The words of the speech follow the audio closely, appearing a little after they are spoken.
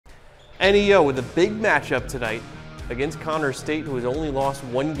NEO with a big matchup tonight against Connor State, who has only lost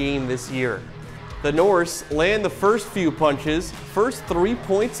one game this year. The Norse land the first few punches. First 3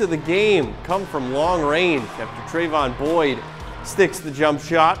 points of the game come from long range after Trayvon Boyd sticks the jump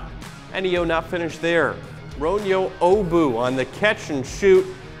shot. NEO not finished there. Ronyo Obu on the catch and shoot.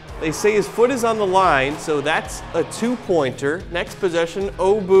 They say his foot is on the line, so that's a 2-pointer. Next possession,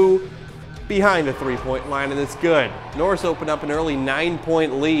 Obu behind the 3-point line, and it's good. Norse opened up an early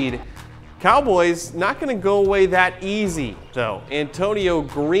 9-point lead. Cowboys not going to go away that easy, though. Antonio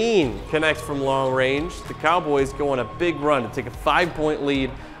Green connects from long range. The Cowboys go on a big run to take a 5-point lead.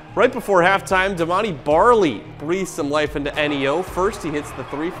 Right before halftime, Damani Barley breathes some life into NEO. First, he hits the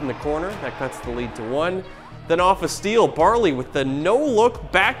 3 from the corner. That cuts the lead to 1. Then off a steal, Barley with the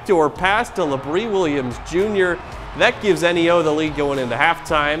no-look backdoor pass to LeBrie Williams Jr. That gives NEO the lead going into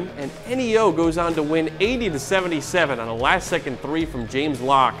halftime, and NEO goes on to win 80-77 on a last-second 3 from James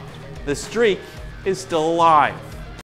Locke. The streak is still alive.